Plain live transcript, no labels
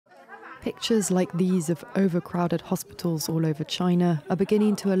Pictures like these of overcrowded hospitals all over China are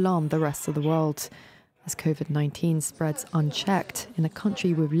beginning to alarm the rest of the world, as COVID-19 spreads unchecked in a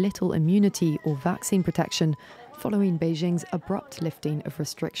country with little immunity or vaccine protection following Beijing's abrupt lifting of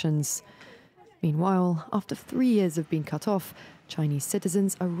restrictions. Meanwhile, after 3 years of being cut off, Chinese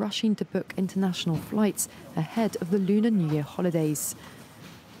citizens are rushing to book international flights ahead of the Lunar New Year holidays.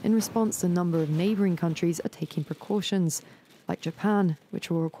 In response, a number of neighbouring countries are taking precautions, like Japan,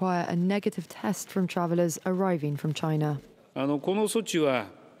 which will require a negative test from travellers arriving from China.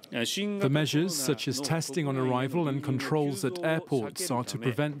 The measures, such as testing on arrival and controls at airports, are to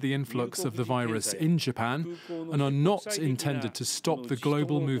prevent the influx of the virus in Japan and are not intended to stop the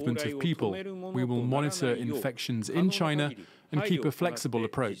global movement of people. We will monitor infections in China and keep a flexible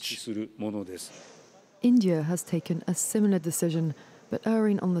approach. India has taken a similar decision, but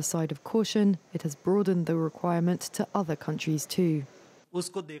erring on the side of caution, it has broadened the requirement to other countries too.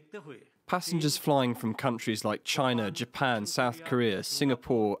 Passengers flying from countries like China, Japan, South Korea,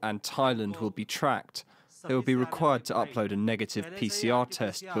 Singapore and Thailand will be tracked. They will be required to upload a negative PCR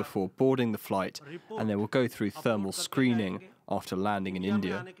test before boarding the flight, and they will go through thermal screening after landing in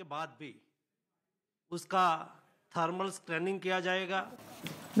India.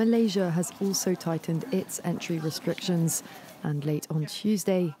 Malaysia has also tightened its entry restrictions, and late on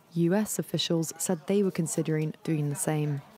Tuesday, US officials said they were considering doing the same.